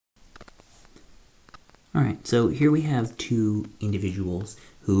Alright, so here we have two individuals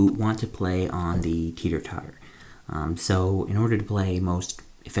who want to play on the teeter-totter. So in order to play most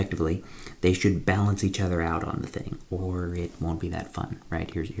effectively, they should balance each other out on the thing, or it won't be that fun,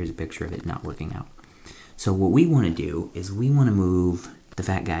 right? Here's a picture of it not working out. So what we want to do is we want to move the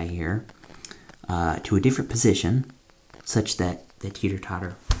fat guy here to a different position such that the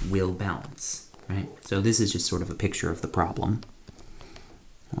teeter-totter will balance, right? So this is just sort of a picture of the problem.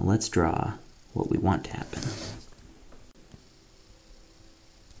 Now let's draw what we want to happen.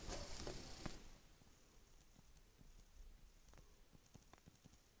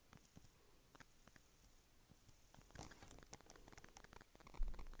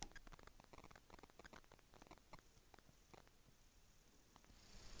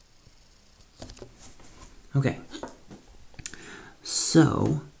 Okay,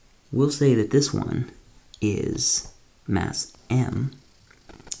 so we'll say that this one is mass m,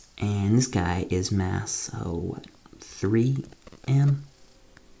 and this guy is mass, 3m?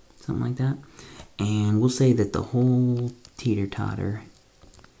 Something like that. And we'll say that the whole teeter-totter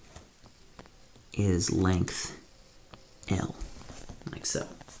is length L, like so.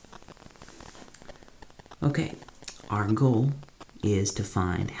 Okay, our goal is to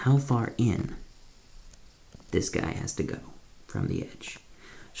find how far in this guy has to go from the edge.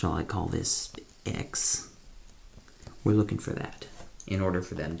 Shall I call this X? We're looking for that in order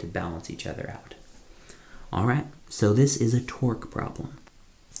for them to balance each other out. Alright, so this is a torque problem,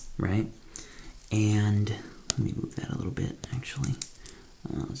 right? And let me move that a little bit, actually.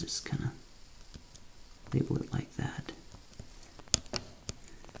 I'll just kind of label it like that.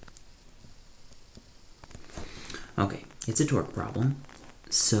 Okay, it's a torque problem.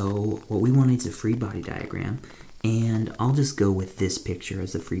 So what we want is a free body diagram, and I'll just go with this picture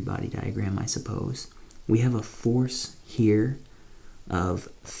as a free body diagram, I suppose. We have a force here of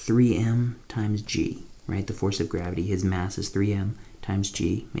 3m times g, right? The force of gravity, his mass is 3m times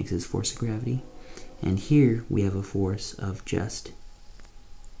g, makes his force of gravity. And here we have a force of just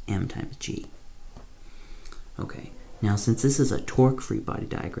m times g. Okay, now since this is a torque free body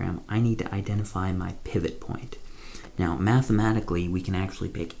diagram, I need to identify my pivot point. Now, mathematically, we can actually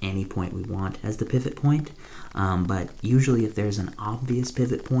pick any point we want as the pivot point, but usually if there's an obvious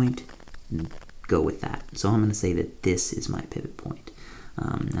pivot point, go with that. So I'm going to say that this is my pivot point.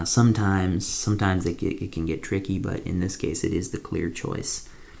 Now, sometimes it can get tricky, but in this case, it is the clear choice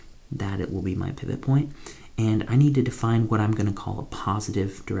that it will be my pivot point. And I need to define what I'm going to call a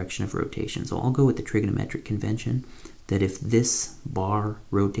positive direction of rotation. So I'll go with the trigonometric convention that if this bar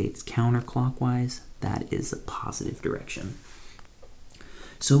rotates counterclockwise, that is a positive direction.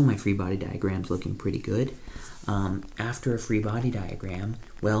 So my free body diagram's looking pretty good. After a free body diagram,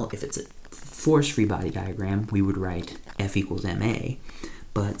 well, if it's a force free body diagram, we would write F equals ma.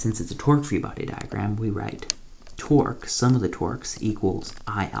 But since it's a torque free body diagram, we write torque, sum of the torques, equals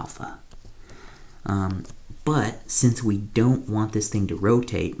I alpha. But since we don't want this thing to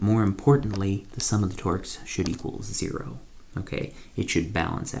rotate, more importantly, the sum of the torques should equal 0. Okay, it should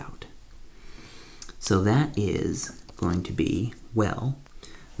balance out. So that is going to be, well,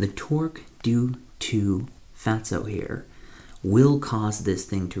 the torque due to fatso here will cause this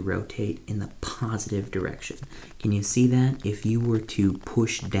thing to rotate in the positive direction. Can you see that? If you were to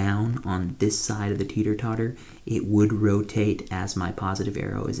push down on this side of the teeter-totter, it would rotate as my positive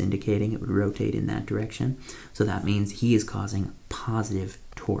arrow is indicating. It would rotate in that direction. So that means he is causing positive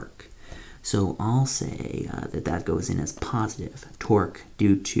torque. So I'll say that goes in as positive torque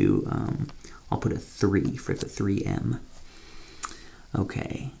due to, I'll put a 3 for the 3m.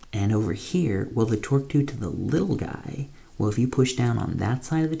 Okay, and over here, well, the torque due to the little guy, well, if you push down on that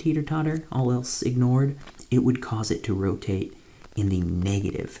side of the teeter-totter, all else ignored, it would cause it to rotate in the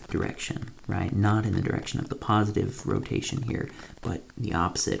negative direction, right? Not in the direction of the positive rotation here, but the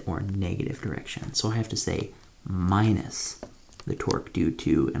opposite or negative direction. So I have to say minus the torque due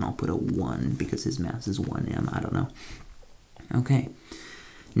to, and I'll put a 1 because his mass is 1m, I don't know. Okay,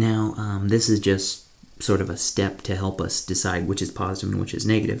 now this is just sort of a step to help us decide which is positive and which is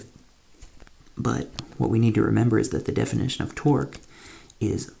negative. But what we need to remember is that the definition of torque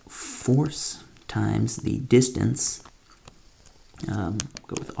is force times the distance, go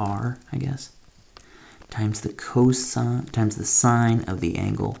with r, I guess, times the cosine, times the sine of the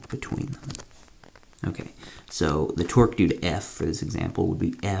angle between them. Okay, so the torque due to F for this example would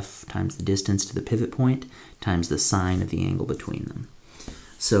be F times the distance to the pivot point times the sine of the angle between them.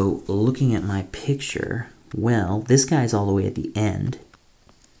 So looking at my picture, well, this guy's all the way at the end.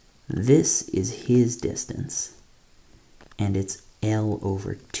 This is his distance, and it's L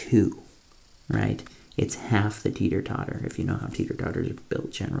over 2, right? It's half the teeter-totter, if you know how teeter-totters are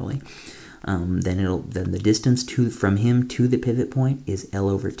built generally. then the distance from him to the pivot point is L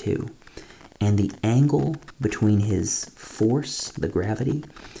over 2. And the angle between his force, the gravity,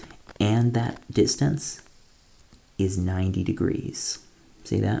 and that distance is 90 degrees.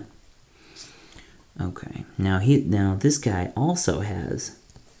 See that? Okay. Now this guy also has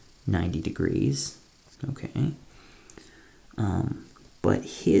 90 degrees. Okay. But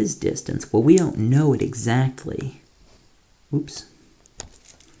his distance, well, we don't know it exactly. Oops.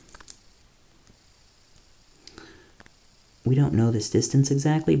 We don't know this distance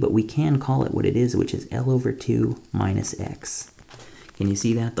exactly, but we can call it what it is, which is L over 2 minus x. Can you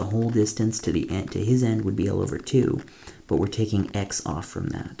see that? The whole distance to his end would be L over 2, but we're taking x off from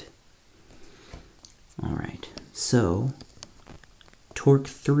that. All right, so torque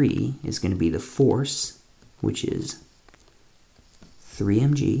 3 is going to be the force, which is 3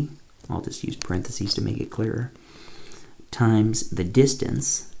 mg, I'll just use parentheses to make it clearer, times the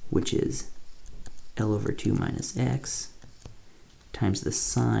distance, which is L over 2 minus x, times the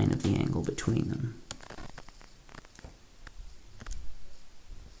sine of the angle between them.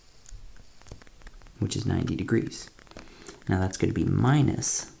 Which is 90 degrees. Now that's going to be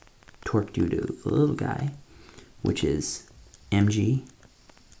minus torque due to the little guy, which is mg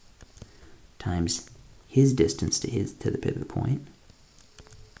times his distance to the pivot point,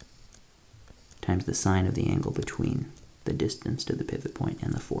 times the sine of the angle between the distance to the pivot point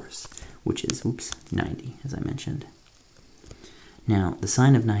and the force, which is, 90, as I mentioned. Now, the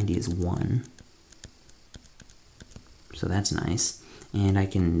sine of 90 is 1, so that's nice. And I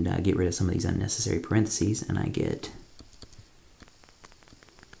can get rid of some of these unnecessary parentheses, and I get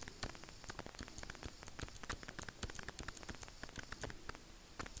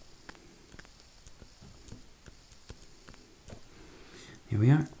here we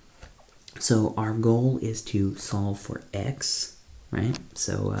are. So our goal is to solve for x, right?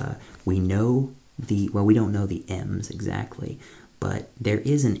 So we know we don't know the m's exactly, but there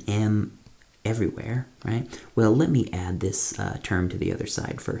is an m everywhere, right? Well, let me add this term to the other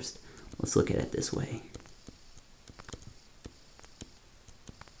side first. Let's look at it this way.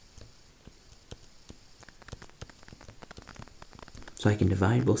 So I can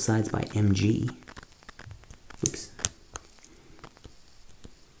divide both sides by mg. Oops.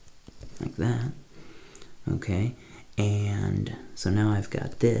 Like that. Okay, and so now I've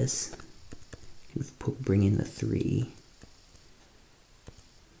got this. Bring in the 3.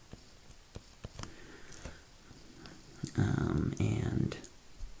 And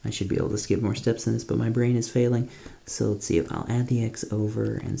I should be able to skip more steps than this, but my brain is failing. So let's see if I'll add the x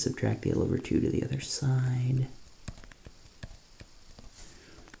over and subtract the L over 2 to the other side.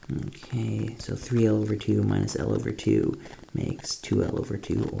 Okay, so 3L over 2 minus L over 2 makes 2L over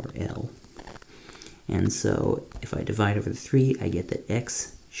 2, or L. And so if I divide over the 3, I get that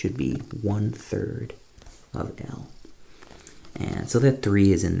x should be 1/3 of L. And so that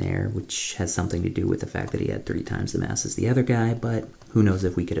 3 is in there, which has something to do with the fact that he had 3 times the mass as the other guy, but who knows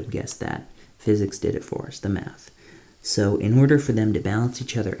if we could have guessed that. Physics did it for us, the math. So in order for them to balance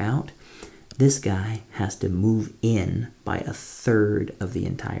each other out, this guy has to move in by 1/3 of the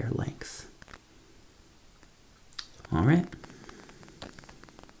entire length. All right.